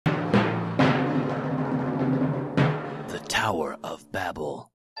Tower of Babel.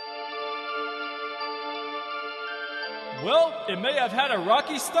 Well, it may have had a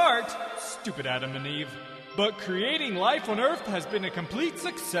rocky start, stupid Adam and Eve, but creating life on Earth has been a complete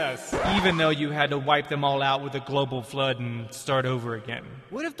success. Even though you had to wipe them all out with a global flood and start over again.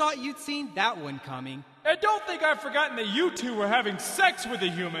 Would have thought you'd seen that one coming. And don't think I've forgotten that you two were having sex with the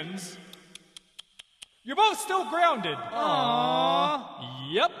humans. You're both still grounded.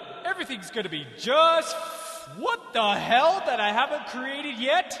 Aww. Yep, everything's gonna be just... What the hell that I haven't created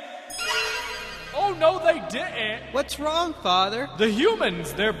yet? Oh, no, they didn't. What's wrong, Father? The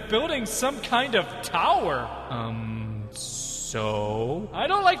humans, they're building some kind of tower. So? I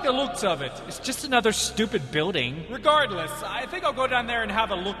don't like the looks of it. It's just another stupid building. Regardless, I think I'll go down there and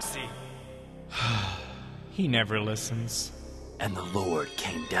have a look-see. He never listens. And the Lord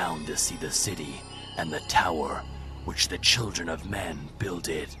came down to see the city and the tower, which the children of men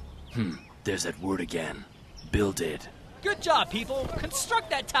builded. There's that word again. Builded. Good job, people. Construct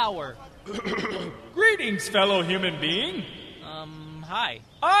that tower. Greetings, fellow human being. Hi.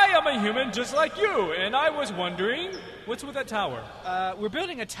 I am a human just like you, and I was wondering, what's with that tower? We're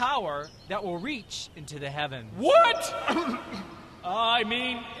building a tower that will reach into the heavens. What? I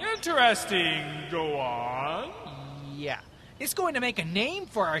mean, interesting. Go on. Yeah. It's going to make a name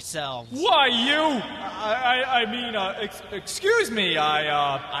for ourselves. Why, you? Excuse me.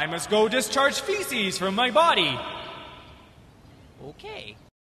 I must go discharge feces from my body. Okay.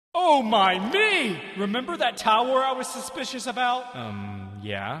 Oh, my me! Remember that tower I was suspicious about?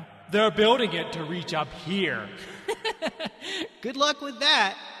 Yeah. They're building it to reach up here. Good luck with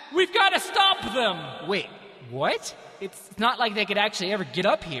that. We've got to stop them! Wait, what? It's not like they could actually ever get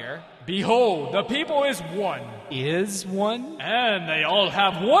up here. Behold, the people is one. Is one? And they all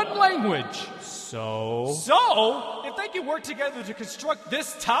have one language. So, if they can work together to construct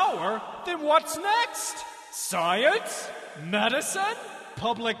this tower, then what's next? Science? Medicine?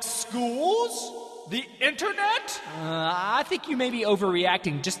 Public schools? The internet? I think you may be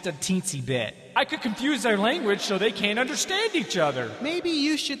overreacting just a teensy bit. I could confuse their language so they can't understand each other. Maybe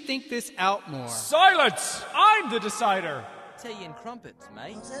you should think this out more. Silence! I'm the decider. Saying crumpets,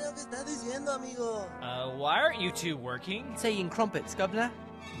 mate. No sé lo que estás diciendo, amigo. Why aren't you two working? Saying crumpets, governor.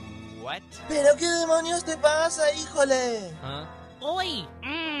 What? ¿Pero qué demonios te pasa, híjole? Huh? Oi!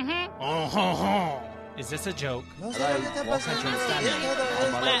 Is this a joke? No sé lo que está pasando.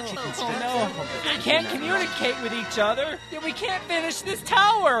 Oh no! We can't communicate with each other. Then we can't finish this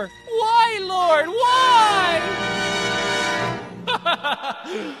tower. Why, Lord? Why?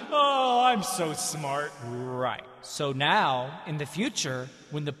 Oh, I'm so smart. Right. So now, in the future,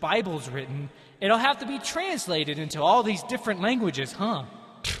 when the Bible's written, it'll have to be translated into all these different languages, huh?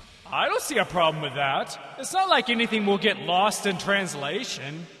 I don't see a problem with that. It's not like anything will get lost in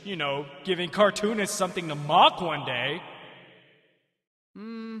translation. You know, giving cartoonists something to mock one day.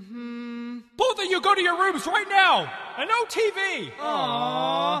 Both of you go to your rooms right now! And no TV!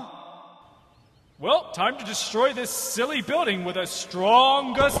 Aww. Well, time to destroy this silly building with a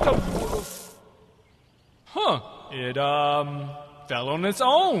strong gust of... It, fell on its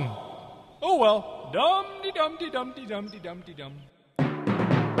own. Oh well. Dum-de-dum-de-dum-de-dum-de-dum-de-dum.